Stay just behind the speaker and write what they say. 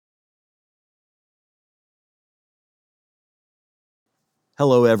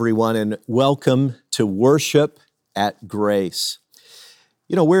Hello, everyone, and welcome to Worship at Grace.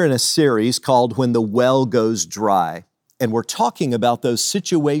 You know, we're in a series called When the Well Goes Dry, and we're talking about those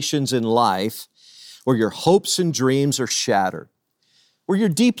situations in life where your hopes and dreams are shattered, where you're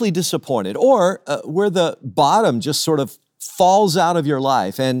deeply disappointed, or where the bottom just sort of falls out of your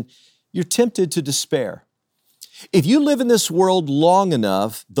life and you're tempted to despair. If you live in this world long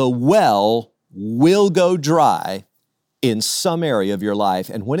enough, the well will go dry in some area of your life.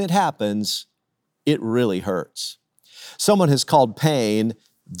 And when it happens, it really hurts. Someone has called pain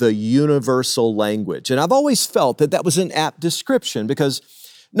the universal language. And I've always felt that that was an apt description because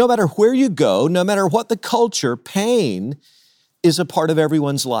no matter where you go, no matter what the culture, pain is a part of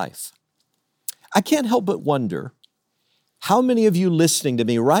everyone's life. I can't help but wonder how many of you listening to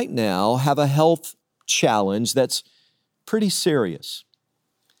me right now have a health challenge that's pretty serious.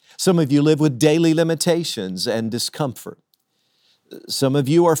 Some of you live with daily limitations and discomfort. Some of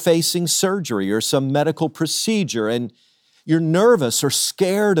you are facing surgery or some medical procedure, and you're nervous or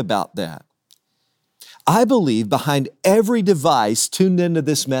scared about that. I believe behind every device tuned into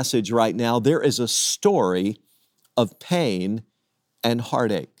this message right now, there is a story of pain and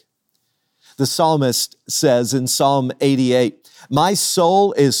heartache. The psalmist says in Psalm 88, "My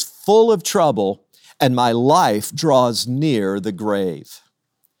soul is full of trouble, and my life draws near the grave."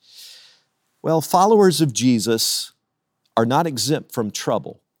 Well, followers of Jesus are not exempt from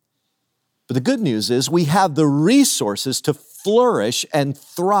trouble. But the good news is we have the resources to flourish and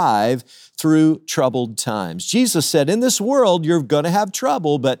thrive through troubled times. Jesus said, in this world, you're going to have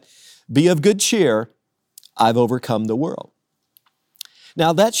trouble, but be of good cheer. I've overcome the world.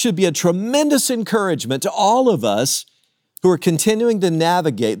 Now, that should be a tremendous encouragement to all of us who are continuing to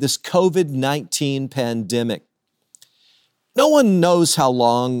navigate this COVID-19 pandemic. No one knows how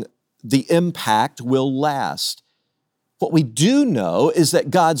long the impact will last. What we do know is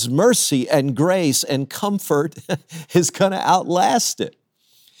that God's mercy and grace and comfort is going to outlast it.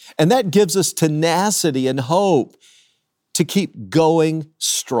 And that gives us tenacity and hope to keep going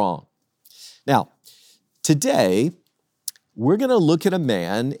strong. Now, today, we're going to look at a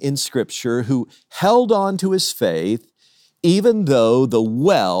man in Scripture who held on to his faith even though the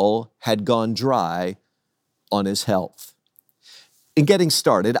well had gone dry on his health. In getting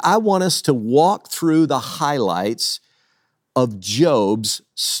started, I want us to walk through the highlights of Job's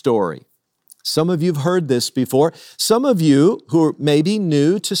story. Some of you have heard this before. Some of you who are maybe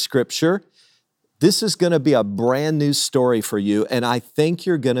new to Scripture, this is going to be a brand new story for you, and I think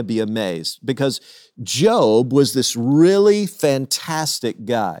you're going to be amazed because Job was this really fantastic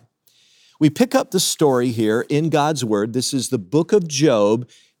guy. We pick up the story here in God's Word. This is the book of Job,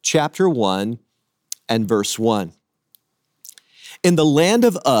 chapter 1 and verse 1. In the land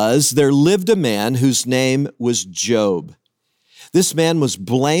of Uz, there lived a man whose name was Job. This man was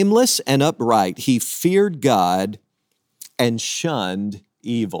blameless and upright. He feared God and shunned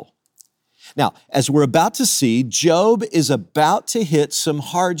evil. Now, as we're about to see, Job is about to hit some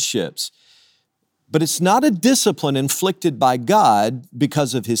hardships, but it's not a discipline inflicted by God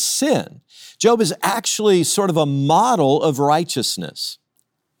because of his sin. Job is actually sort of a model of righteousness.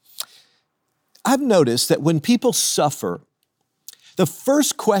 I've noticed that when people suffer, the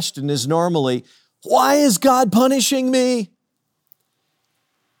first question is normally, why is God punishing me?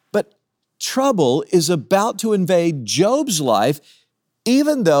 But trouble is about to invade Job's life,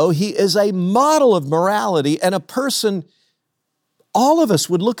 even though he is a model of morality and a person all of us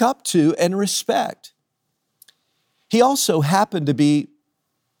would look up to and respect. He also happened to be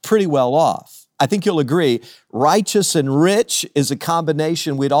pretty well off. I think you'll agree, righteous and rich is a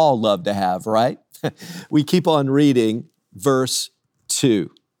combination we'd all love to have, right? We keep on reading verse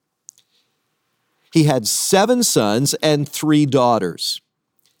 2. He had 7 sons and 3 daughters,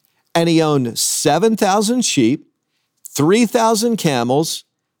 and he owned 7,000 sheep, 3,000 camels,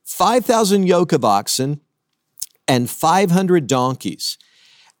 5,000 yoke of oxen, and 500 donkeys,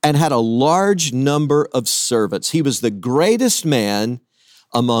 and had a large number of servants. He was the greatest man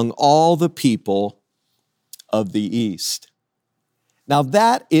among all the people of the East. Now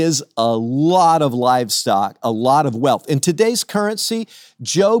that is a lot of livestock, a lot of wealth. In today's currency,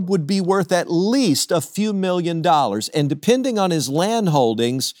 Job would be worth at least a few $1 million. And depending on his land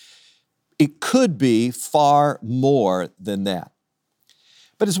holdings, it could be far more than that.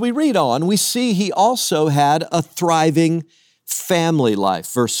 But as we read on, we see he also had a thriving family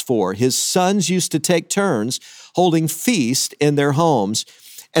life. Verse 4, his sons used to take turns holding feast in their homes,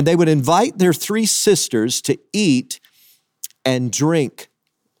 and they would invite their 3 sisters to eat and drink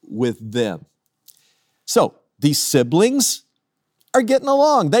with them. So these siblings are getting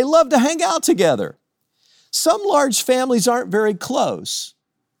along. They love to hang out together. Some large families aren't very close.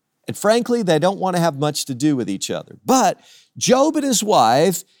 And frankly, they don't want to have much to do with each other. But Job and his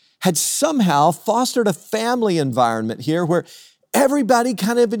wife had somehow fostered a family environment here where everybody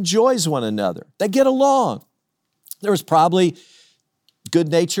kind of enjoys one another. They get along. There was probably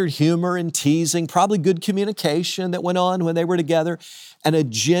good-natured humor and teasing, probably good communication that went on when they were together, and a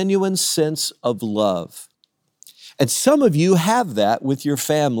genuine sense of love. And some of you have that with your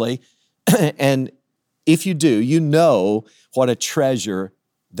family, and if you do, you know what a treasure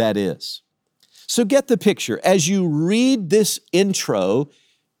that is. So get the picture. As you read this intro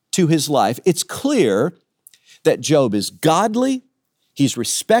to his life, it's clear that Job is godly, he's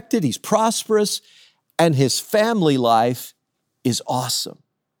respected, he's prosperous, and his family life is awesome.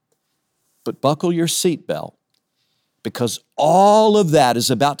 But buckle your seatbelt, because all of that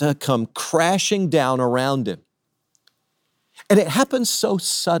is about to come crashing down around him. And it happens so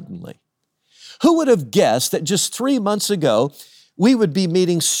suddenly. Who would have guessed that just 3 months ago, we would be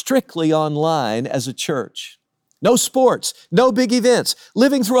meeting strictly online as a church? No sports, no big events,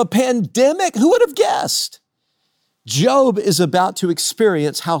 living through a pandemic. Who would have guessed? Job is about to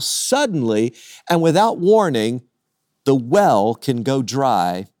experience how suddenly and without warning, the well can go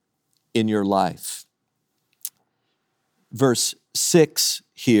dry in your life. Verse 6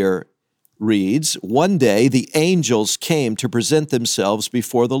 here reads, "One day the angels came to present themselves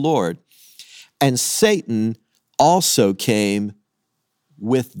before the Lord, and Satan also came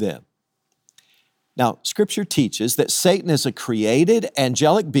with them." Now, Scripture teaches that Satan is a created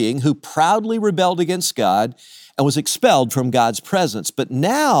angelic being who proudly rebelled against God and was expelled from God's presence. But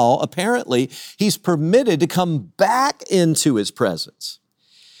now, apparently, he's permitted to come back into his presence.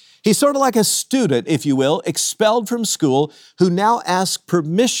 He's sort of like a student, if you will, expelled from school, who now asks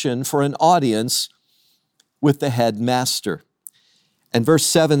permission for an audience with the headmaster. And verse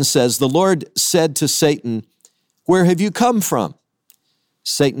 7 says, "The Lord said to Satan, 'Where have you come from?'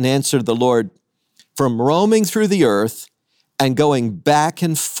 Satan answered the Lord, 'From roaming through the earth and going back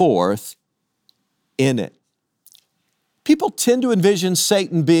and forth in it.'" People tend to envision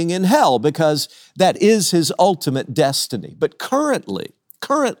Satan being in hell because that is his ultimate destiny. But currently,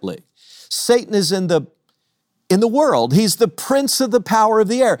 Satan is in the world. He's the prince of the power of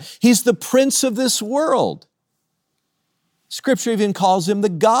the air. He's the prince of this world. Scripture even calls him the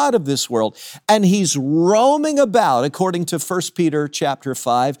God of this world. And he's roaming about, according to 1 Peter chapter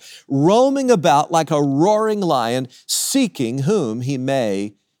 5, roaming about like a roaring lion, seeking whom he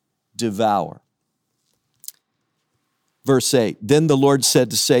may devour. Verse 8, "Then the Lord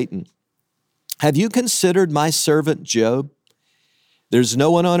said to Satan, 'Have you considered my servant Job? There's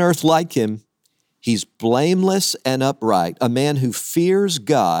no one on earth like him. He's blameless and upright, a man who fears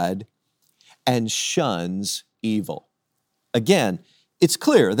God and shuns evil.'" Again, it's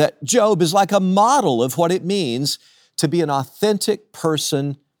clear that Job is like a model of what it means to be an authentic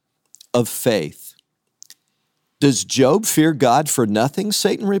person of faith. "Does Job fear God for nothing?"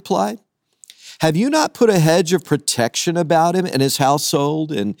 Satan replied. "Have you not put a hedge of protection about him and his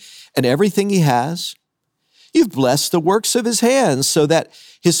household and everything he has? You've blessed the works of his hands so that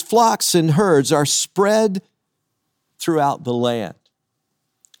his flocks and herds are spread throughout the land."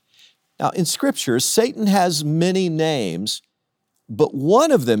 Now, in Scripture, Satan has many names, but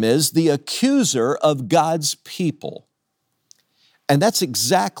one of them is the accuser of God's people. And that's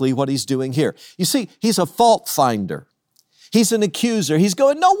exactly what he's doing here. You see, he's a fault finder. He's an accuser. He's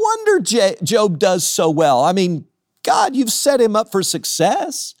going, no wonder Job does so well. I mean, God, you've set him up for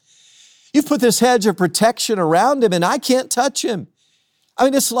success. You've put this hedge of protection around him and I can't touch him. I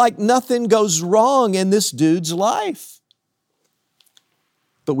mean, it's like nothing goes wrong in this dude's life.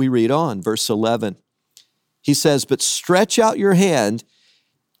 But we read on, verse 11. He says, "But stretch out your hand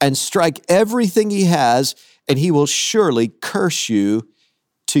and strike everything he has, and he will surely curse you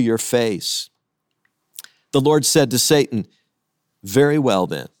to your face." The Lord said to Satan, "Very well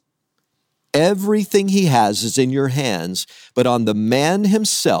then. Everything he has is in your hands, but on the man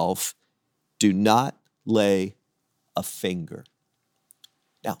himself, do not lay a finger."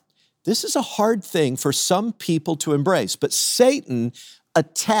 Now, this is a hard thing for some people to embrace, but Satan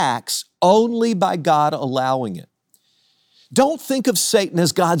attacks only by God allowing it. Don't think of Satan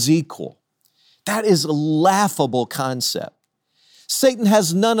as God's equal. That is a laughable concept. Satan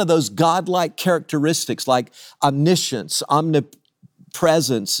has none of those godlike characteristics like omniscience,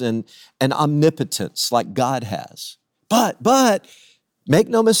 omnipresence, and omnipotence like God has. But make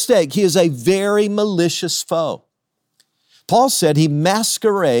no mistake, he is a very malicious foe. Paul said he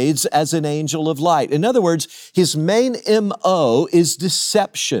masquerades as an angel of light. In other words, his main MO is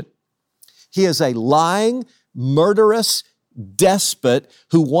deception. He is a lying, murderous despot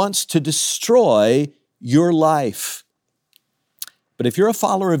who wants to destroy your life. But if you're a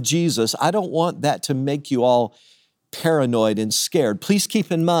follower of Jesus, I don't want that to make you all paranoid and scared. Please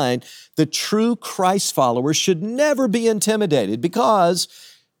keep in mind, the true Christ follower should never be intimidated because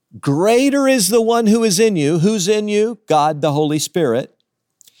greater is the one who is in you. Who's in you? God, the Holy Spirit,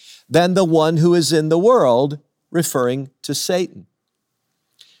 than the one who is in the world, referring to Satan.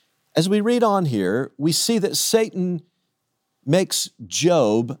 As we read on here, we see that Satan makes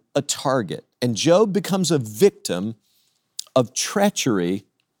Job a target, and Job becomes a victim of treachery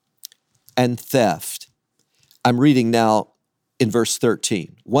and theft. I'm reading now in verse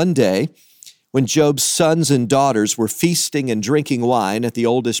 13. One day, when Job's sons and daughters were feasting and drinking wine at the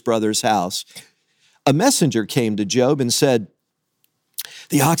oldest brother's house, a messenger came to Job and said,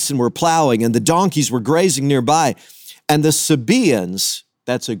 "The oxen were plowing and the donkeys were grazing nearby, and the Sabaeans,"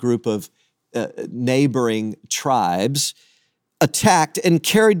 that's a group of neighboring tribes, "attacked and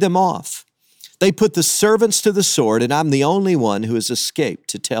carried them off. They put the servants to the sword, and I'm the only one who has escaped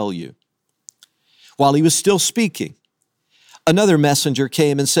to tell you." While he was still speaking, another messenger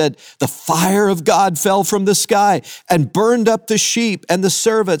came and said, "The fire of God fell from the sky and burned up the sheep and the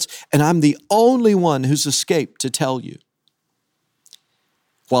servants, and I'm the only one who's escaped to tell you."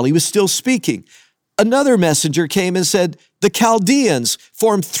 While he was still speaking, another messenger came and said, "The Chaldeans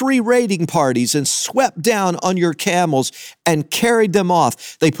formed 3 raiding parties and swept down on your camels and carried them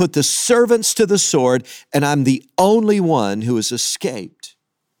off. They put the servants to the sword, and I'm the only one who has escaped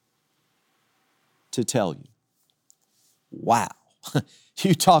to tell you." Wow.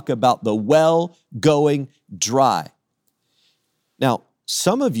 You talk about the well going dry. Now,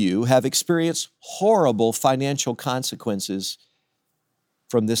 some of you have experienced horrible financial consequences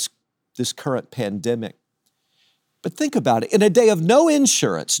from this current pandemic. But think about it. In a day of no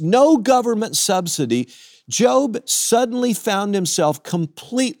insurance, no government subsidy, Job suddenly found himself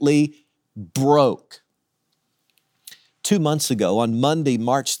completely broke. 2 months ago, on Monday,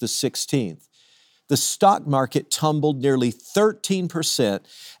 March the 16th, the stock market tumbled nearly 13%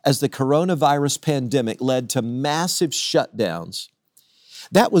 as the coronavirus pandemic led to massive shutdowns.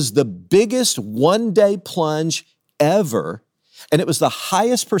 That was the biggest one-day plunge ever, and it was the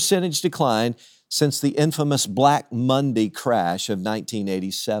highest percentage decline since the infamous Black Monday crash of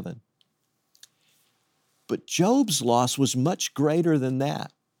 1987. But Job's loss was much greater than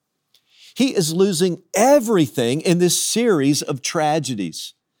that. He is losing everything in this series of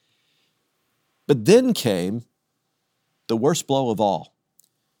tragedies. But then came the worst blow of all.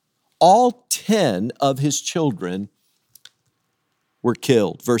 All 10 of his children were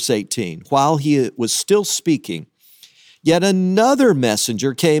killed. Verse 18, while he was still speaking, yet another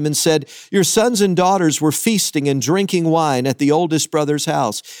messenger came and said, "Your sons and daughters were feasting and drinking wine at the oldest brother's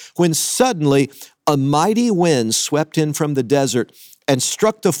house, when suddenly a mighty wind swept in from the desert and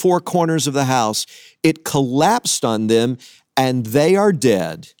struck the 4 corners of the house. It collapsed on them, and they are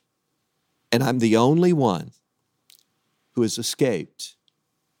dead. And I'm the only one who has escaped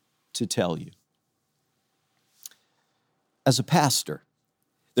to tell you." As a pastor,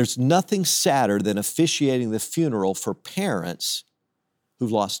 there's nothing sadder than officiating the funeral for parents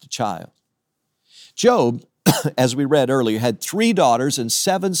who've lost a child. Job, as we read earlier, had 3 daughters and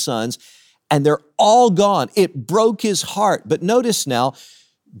 7 sons, and they're all gone. It broke his heart. But notice now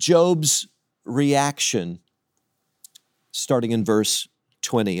Job's reaction, starting in verse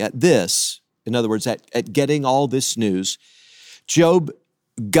 20. At this, in other words, at getting all this news, Job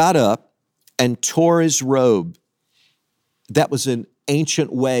got up and tore his robe. That was an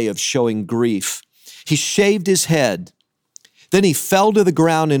ancient way of showing grief. He shaved his head. Then he fell to the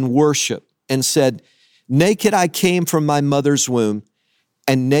ground in worship and said, "Naked I came from my mother's womb,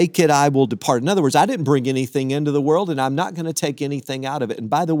 and naked I will depart." In other words, I didn't bring anything into the world, and I'm not going to take anything out of it. And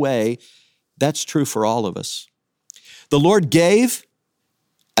by the way, that's true for all of us. The Lord gave,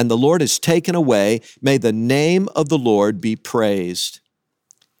 and the Lord has taken away. May the name of the Lord be praised.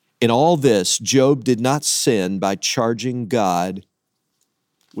 In all this, Job did not sin by charging God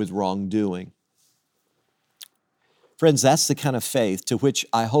with wrongdoing. Friends, that's the kind of faith to which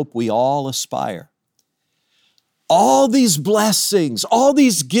I hope we all aspire. All these blessings, all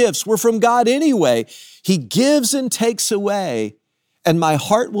these gifts were from God anyway. He gives and takes away, and my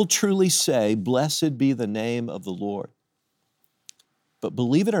heart will truly say, "Blessed be the name of the Lord." But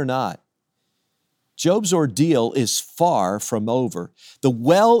believe it or not, Job's ordeal is far from over. The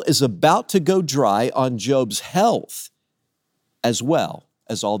well is about to go dry on Job's health as well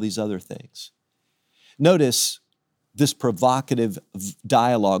as all these other things. Notice this provocative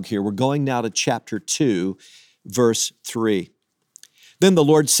dialogue here. We're going now to chapter 2, verse 3. Then the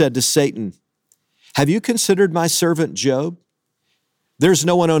Lord said to Satan, "Have you considered my servant Job? There's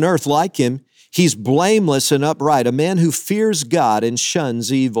no one on earth like him. He's blameless and upright, a man who fears God and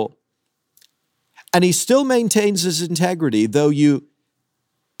shuns evil. And he still maintains his integrity, though you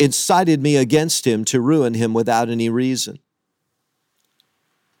incited me against him to ruin him without any reason.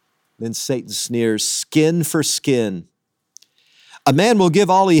 Then Satan sneers, skin for skin. A man will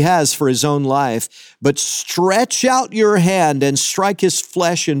give all he has for his own life, but stretch out your hand and strike his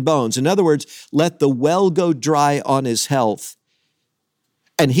flesh and bones. In other words, let the well go dry on his health,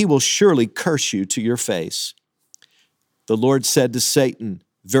 and he will surely curse you to your face. The Lord said to Satan,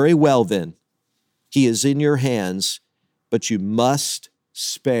 very well then, he is in your hands, but you must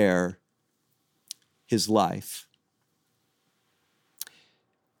spare his life.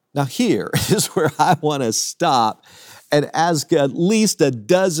 Now here is where I want to stop and ask at least a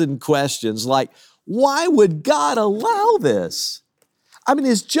dozen questions like, why would God allow this? I mean,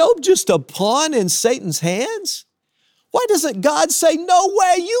 is Job just a pawn in Satan's hands? Why doesn't God say, no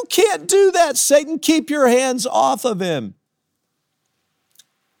way, you can't do that, Satan, keep your hands off of him?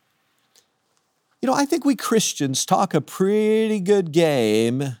 You know, I think we Christians talk a pretty good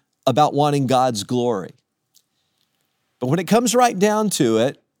game about wanting God's glory. But when it comes right down to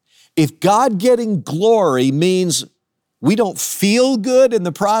it, if God getting glory means we don't feel good in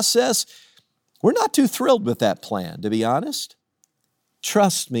the process, we're not too thrilled with that plan, to be honest.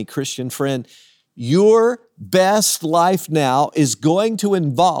 Trust me, Christian friend, your best life now is going to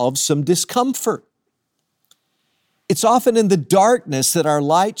involve some discomfort. It's often in the darkness that our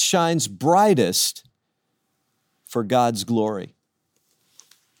light shines brightest for God's glory.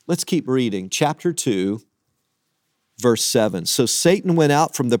 Let's keep reading. Chapter 2, verse 7. So Satan went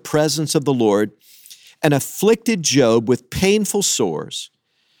out from the presence of the Lord and afflicted Job with painful sores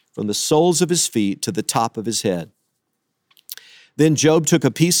from the soles of his feet to the top of his head. Then Job took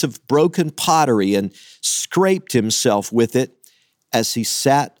a piece of broken pottery and scraped himself with it as he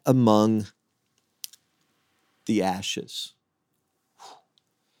sat among the ashes.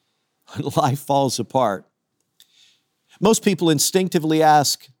 When life falls apart, most people instinctively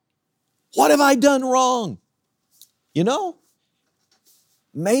ask, what have I done wrong? You know,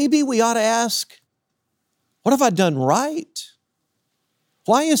 maybe we ought to ask, what have I done right?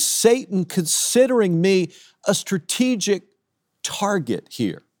 Why is Satan considering me a strategic target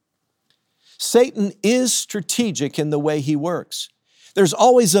here? Satan is strategic in the way he works. There's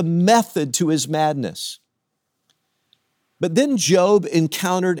always a method to his madness. But then Job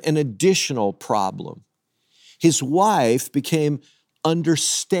encountered an additional problem. His wife became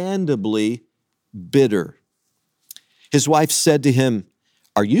understandably bitter. His wife said to him,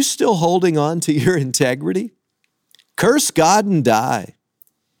 are you still holding on to your integrity? Curse God and die.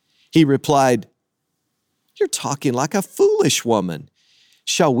 He replied, you're talking like a foolish woman.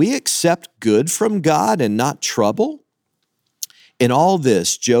 Shall we accept good from God and not trouble? In all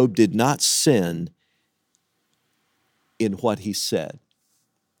this, Job did not sin in what he said.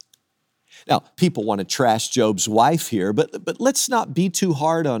 Now, people want to trash Job's wife here, but let's not be too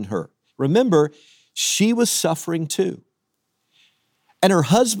hard on her. Remember, she was suffering too. And her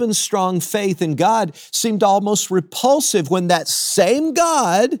husband's strong faith in God seemed almost repulsive when that same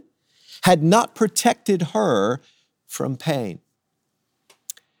God had not protected her from pain.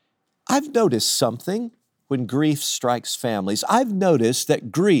 I've noticed something when grief strikes families. I've noticed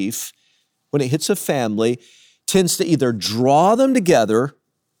that grief, when it hits a family, tends to either draw them together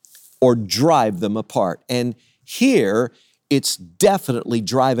or drive them apart. And here, it's definitely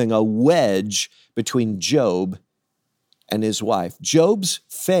driving a wedge between Job and his wife. Job's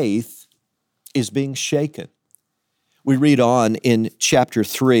faith is being shaken. We read on in chapter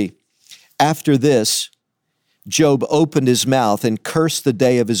 3. After this, Job opened his mouth and cursed the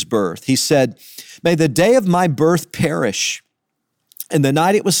day of his birth. He said, may the day of my birth perish. And the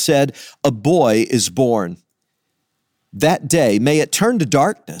night it was said, a boy is born. That day, may it turn to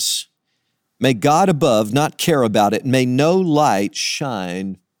darkness. May God above not care about it. May no light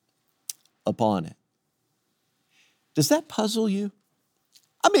shine upon it. Does that puzzle you?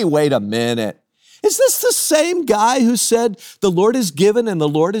 I mean, wait a minute. Is this the same guy who said, the Lord is given and the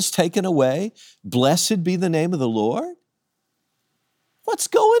Lord is taken away? Blessed be the name of the Lord? What's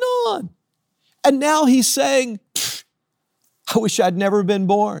going on? And now he's saying, I wish I'd never been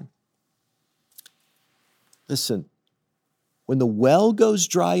born. Listen, when the well goes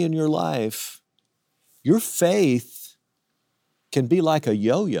dry in your life, your faith can be like a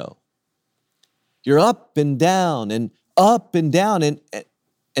yo-yo. You're up and down and up and down.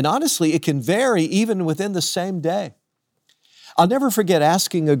 And honestly, it can vary even within the same day. I'll never forget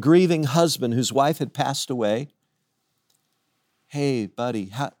asking a grieving husband whose wife had passed away, hey, buddy,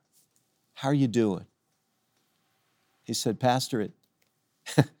 how are you doing? He said, Pastor,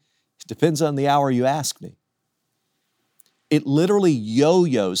 It depends on the hour you ask me. It literally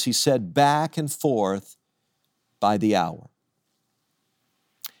yo-yos, he said, back and forth by the hour.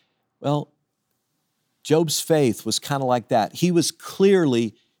 Well, Job's faith was kind of like that. He was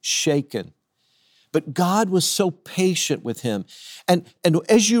clearly shaken. But God was so patient with him. And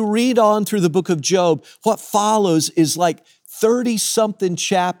as you read on through the book of Job, what follows is like 30-something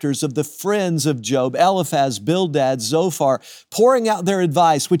chapters of the friends of Job, Eliphaz, Bildad, Zophar, pouring out their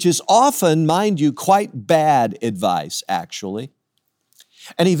advice, which is often, mind you, quite bad advice, actually.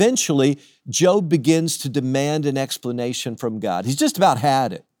 And eventually, Job begins to demand an explanation from God. He's just about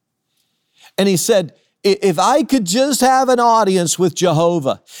had it. And he said, if I could just have an audience with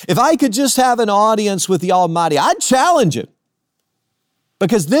Jehovah, if I could just have an audience with the Almighty, I'd challenge him.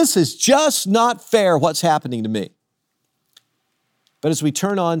 Because this is just not fair what's happening to me. But as we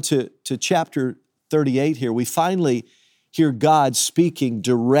turn on to chapter 38 here, we finally hear God speaking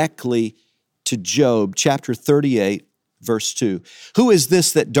directly to Job. Chapter 38, verse 2. Who is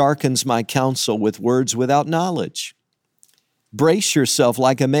this that darkens my counsel with words without knowledge? Brace yourself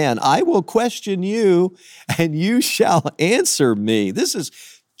like a man. I will question you, and you shall answer me. This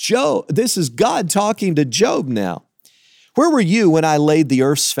is God talking to Job now. Where were you when I laid the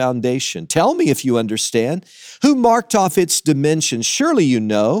earth's foundation? Tell me if you understand. Who marked off its dimensions? Surely you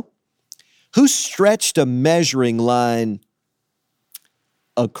know. Who stretched a measuring line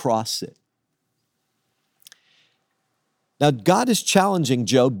across it? Now, God is challenging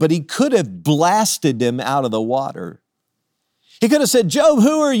Job, but he could have blasted him out of the water. He could have said, Job,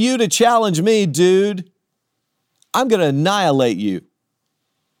 who are you to challenge me, dude? I'm going to annihilate you.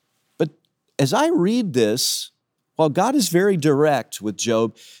 But as I read this, while God is very direct with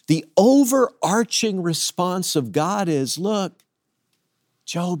Job, the overarching response of God is, look,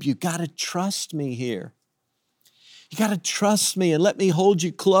 Job, you got to trust me here. You got to trust me and let me hold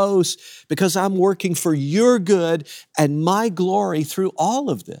you close because I'm working for your good and my glory through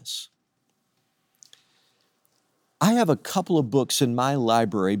all of this. I have a couple of books in my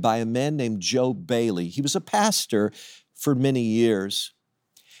library by a man named Joe Bailey. He was a pastor for many years,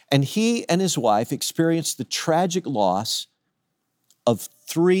 and he and his wife experienced the tragic loss of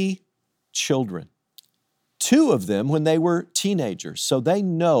 3 children, 2 of them when they were teenagers, so they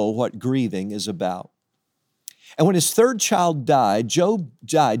know what grieving is about. And when his 3rd child died,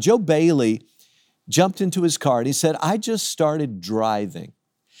 Joe Bailey jumped into his car and he said, I just started driving.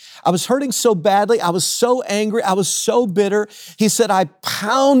 I was hurting so badly. I was so angry. I was so bitter. He said, I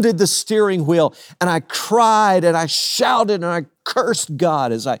pounded the steering wheel and I cried and I shouted and I cursed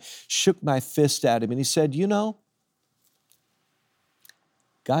God as I shook my fist at him. And he said, you know,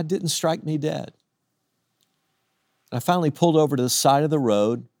 God didn't strike me dead. And I finally pulled over to the side of the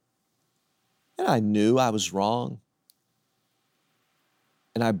road and I knew I was wrong.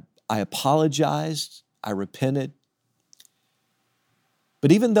 And I apologized. I repented.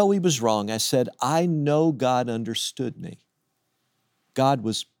 But even though he was wrong, I said, I know God understood me. God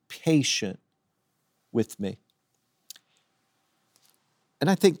was patient with me. And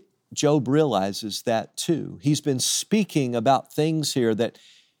I think Job realizes that too. He's been speaking about things here that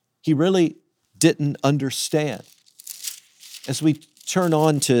he really didn't understand. As we turn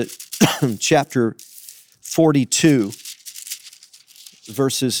on to chapter 42,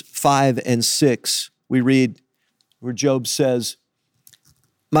 verses 5 and 6, we read where Job says,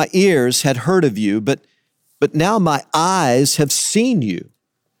 my ears had heard of you, but now my eyes have seen you.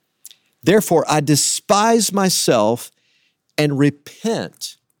 Therefore, I despise myself and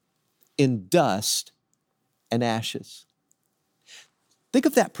repent in dust and ashes. Think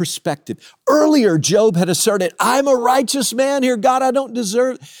of that perspective. Earlier, Job had asserted, I'm a righteous man here, God, I don't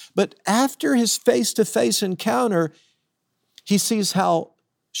deserve. But after his face-to-face encounter, he sees how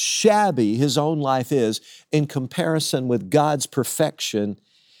shabby his own life is in comparison with God's perfection.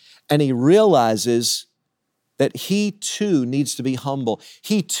 And he realizes that he too needs to be humble.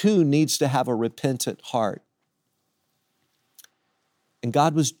 He too needs to have a repentant heart. And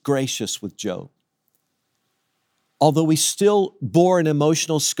God was gracious with Job. Although he still bore an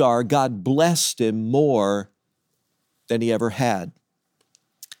emotional scar, God blessed him more than he ever had.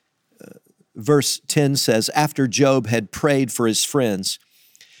 Verse 10 says, after Job had prayed for his friends,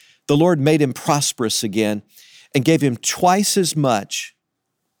 the Lord made him prosperous again and gave him twice as much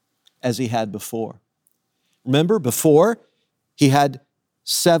as he had before. Remember, before he had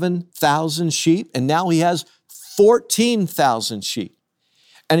 7,000 sheep, and now he has 14,000 sheep.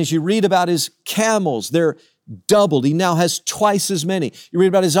 And as you read about his camels, they're doubled. He now has twice as many. You read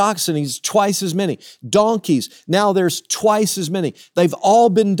about his oxen, he's twice as many. Donkeys, now there's twice as many. They've all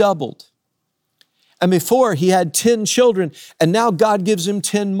been doubled. And before he had 10 children, and now God gives him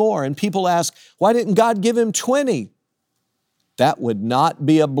 10 more. And people ask, why didn't God give him 20? That would not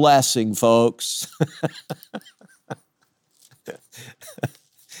be a blessing, folks.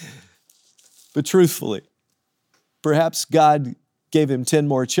 But truthfully, perhaps God gave him 10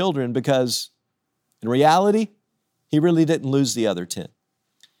 more children because in reality, he really didn't lose the other 10.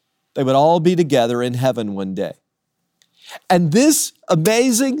 They would all be together in heaven one day. And this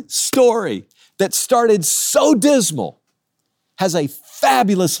amazing story that started so dismal has a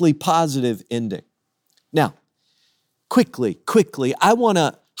fabulously positive ending. Now, quickly, I want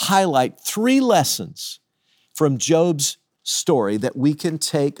to highlight 3 lessons from Job's story that we can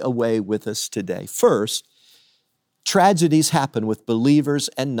take away with us today. First, tragedies happen with believers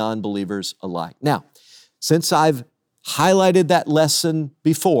and non-believers alike. Now, since I've highlighted that lesson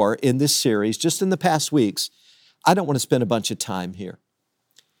before in this series, just in the past weeks, I don't want to spend a bunch of time here.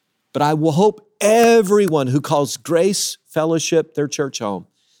 But I will hope everyone who calls Grace Fellowship their church home,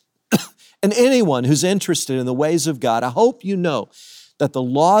 and anyone who's interested in the ways of God, I hope you know that the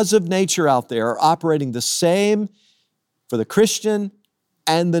laws of nature out there are operating the same for the Christian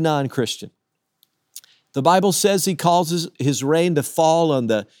and the non-Christian. The Bible says He causes His rain to fall on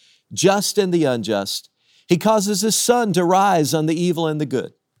the just and the unjust. He causes His sun to rise on the evil and the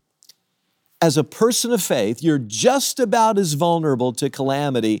good. As a person of faith, you're just about as vulnerable to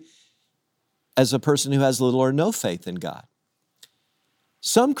calamity as a person who has little or no faith in God.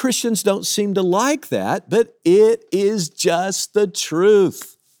 Some Christians don't seem to like that, but it is just the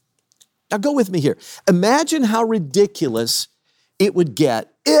truth. Now go with me here. Imagine how ridiculous it would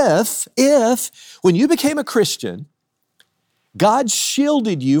get if when you became a Christian, God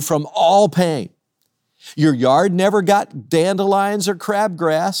shielded you from all pain. Your yard never got dandelions or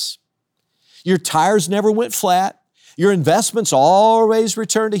crabgrass. Your tires never went flat. Your investments always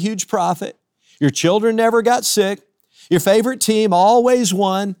returned a huge profit. Your children never got sick. Your favorite team always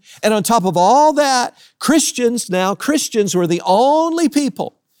won. And on top of all that, Christians were the only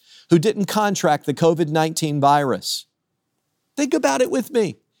people who didn't contract the COVID-19 virus. Think about it with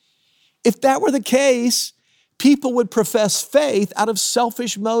me. If that were the case, people would profess faith out of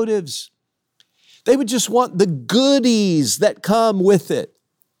selfish motives. They would just want the goodies that come with it.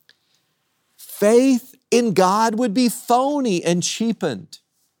 Faith in God would be phony and cheapened.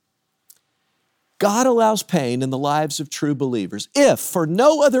 God allows pain in the lives of true believers if, for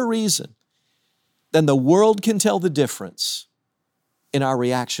no other reason, than the world can tell the difference in our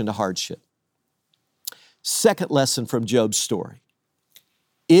reaction to hardship. Second lesson from Job's story.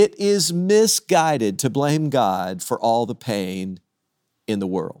 It is misguided to blame God for all the pain in the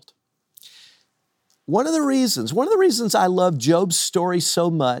world. One of the reasons I love Job's story so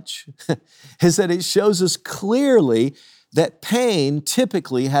much is that it shows us clearly that pain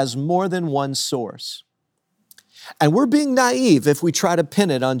typically has more than one source. And we're being naive if we try to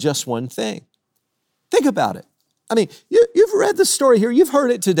pin it on just one thing. Think about it. I mean, you've read the story here. You've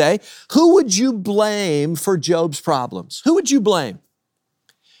heard it today. Who would you blame for Job's problems? Who would you blame?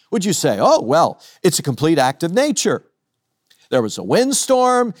 Would you say, oh, well, it's a complete act of nature. There was a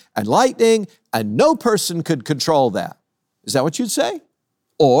windstorm and lightning, and no person could control that. Is that what you'd say?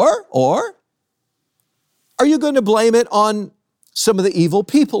 Or are you going to blame it on some of the evil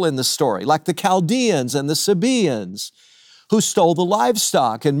people in the story, like the Chaldeans and the Sabaeans, who stole the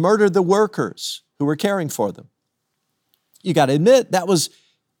livestock and murdered the workers who were caring for them? You got to admit, that was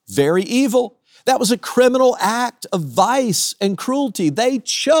very evil. That was a criminal act of vice and cruelty they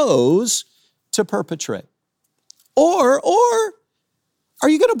chose to perpetrate. Or are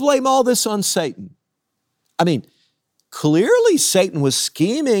you going to blame all this on Satan? I mean, clearly Satan was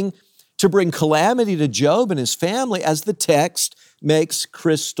scheming to bring calamity to Job and his family, as the text makes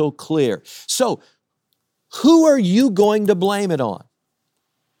crystal clear. So, who are you going to blame it on?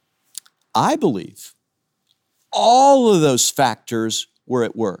 I believe all of those factors were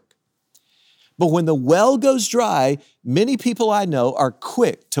at work. But when the well goes dry, many people I know are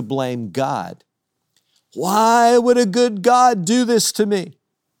quick to blame God. Why would a good God do this to me?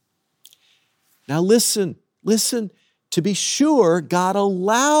 Now listen, to be sure, God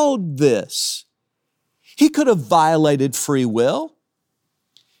allowed this. He could have violated free will.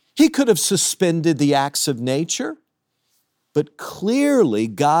 He could have suspended the acts of nature. But clearly,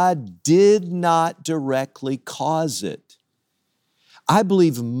 God did not directly cause it. I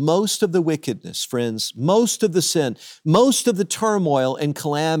believe most of the wickedness, friends, most of the sin, most of the turmoil and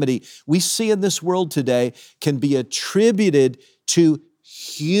calamity we see in this world today can be attributed to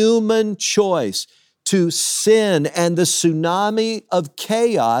human choice, to sin and the tsunami of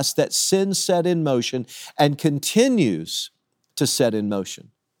chaos that sin set in motion and continues to set in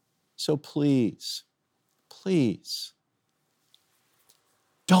motion. So please, please,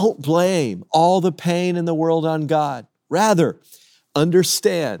 don't blame all the pain in the world on God. Rather,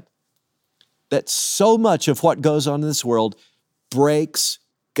 understand that so much of what goes on in this world breaks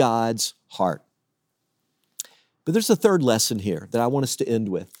God's heart. But there's a third lesson here that I want us to end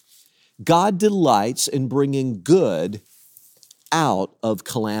with. God delights in bringing good out of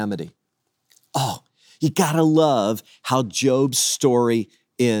calamity. Oh, you gotta love how Job's story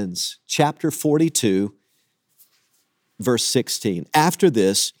ends. Chapter 42, verse 16. After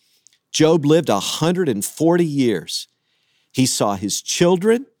this, Job lived 140 years. He saw his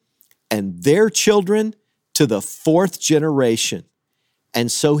children and their children to the fourth generation.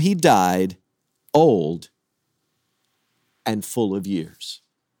 And so he died old and full of years.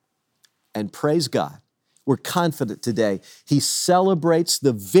 And praise God, we're confident today. He celebrates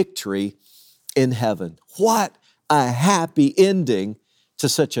the victory in heaven. What a happy ending to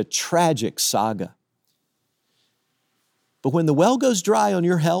such a tragic saga. But when the well goes dry on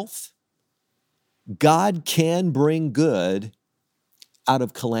your health, God can bring good out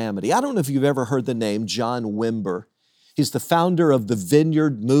of calamity. I don't know if you've ever heard the name John Wimber. He's the founder of the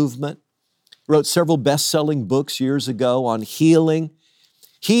Vineyard Movement, wrote several best-selling books years ago on healing.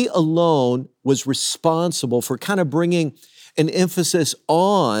 He alone was responsible for kind of bringing an emphasis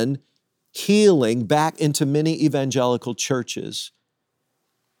on healing back into many evangelical churches.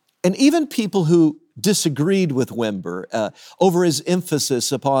 And even people who disagreed with Wimber over his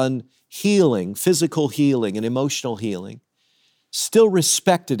emphasis upon healing, physical healing and emotional healing, still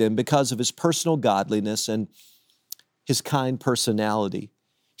respected him because of his personal godliness and his kind personality.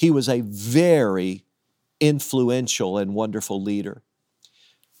 He was a very influential and wonderful leader.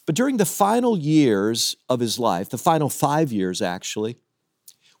 But during the final years of his life, the final 5 years actually,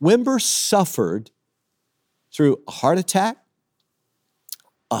 Wimber suffered through a heart attack,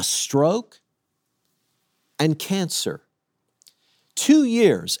 a stroke, and cancer. 2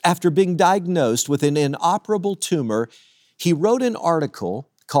 years after being diagnosed with an inoperable tumor, he wrote an article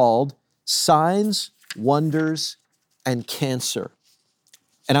called Signs, Wonders, and Cancer.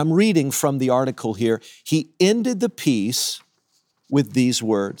 And I'm reading from the article here. He ended the piece with these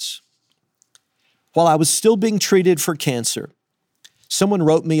words. While I was still being treated for cancer, someone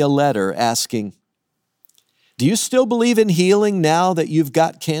wrote me a letter asking, "Do you still believe in healing now that you've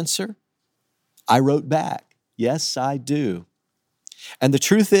got cancer?" I wrote back, "Yes, I do." And the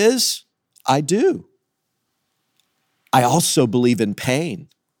truth is, I do. I also believe in pain.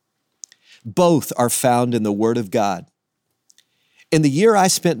 Both are found in the Word of God. In the year I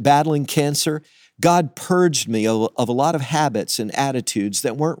spent battling cancer, God purged me of a lot of habits and attitudes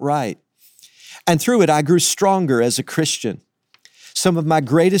that weren't right. And through it, I grew stronger as a Christian. Some of my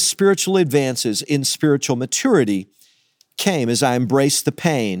greatest spiritual advances in spiritual maturity came as I embraced the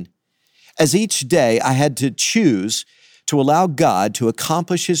pain. As each day I had to choose to allow God to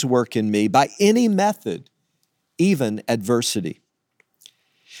accomplish His work in me by any method, even adversity.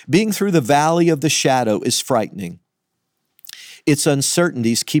 Being through the valley of the shadow is frightening. Its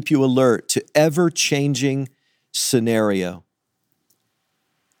uncertainties keep you alert to ever-changing scenario.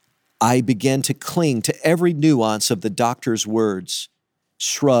 I began to cling to every nuance of the doctor's words,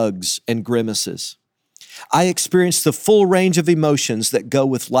 shrugs, and grimaces. I experienced the full range of emotions that go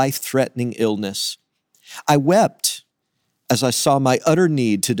with life-threatening illness. I wept as I saw my utter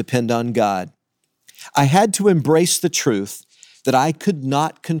need to depend on God. I had to embrace the truth that I could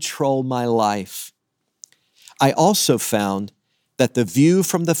not control my life. I also found that the view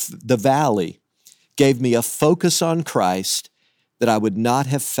from the valley gave me a focus on Christ that I would not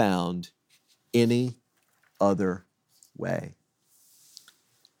have found any other way.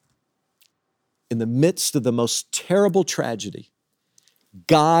 In the midst of the most terrible tragedy,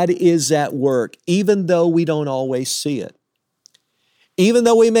 God is at work, even though we don't always see it. Even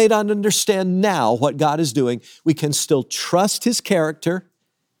though we may not understand now what God is doing, we can still trust His character,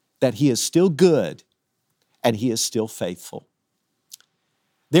 that He is still good and He is still faithful.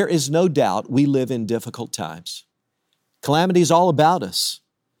 There is no doubt we live in difficult times. Calamity is all about us.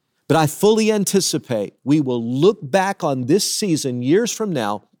 But I fully anticipate we will look back on this season years from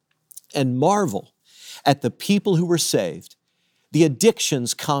now and marvel at the people who were saved, the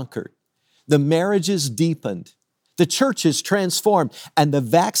addictions conquered, the marriages deepened, the churches transformed, and the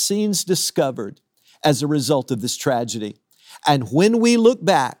vaccines discovered as a result of this tragedy. And when we look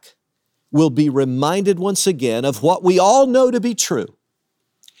back, we'll be reminded once again of what we all know to be true,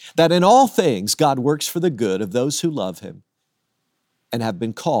 that in all things God works for the good of those who love Him and have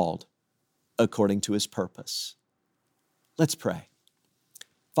been called according to His purpose. Let's pray.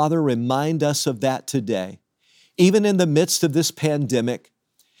 Father, remind us of that today, even in the midst of this pandemic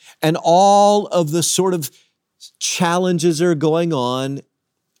and all of the sort of challenges are going on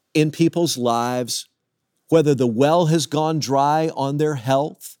in people's lives, whether the well has gone dry on their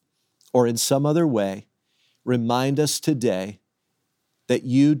health or in some other way, remind us today that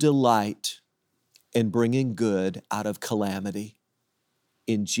you delight in bringing good out of calamity.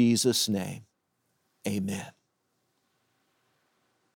 In Jesus' name, amen.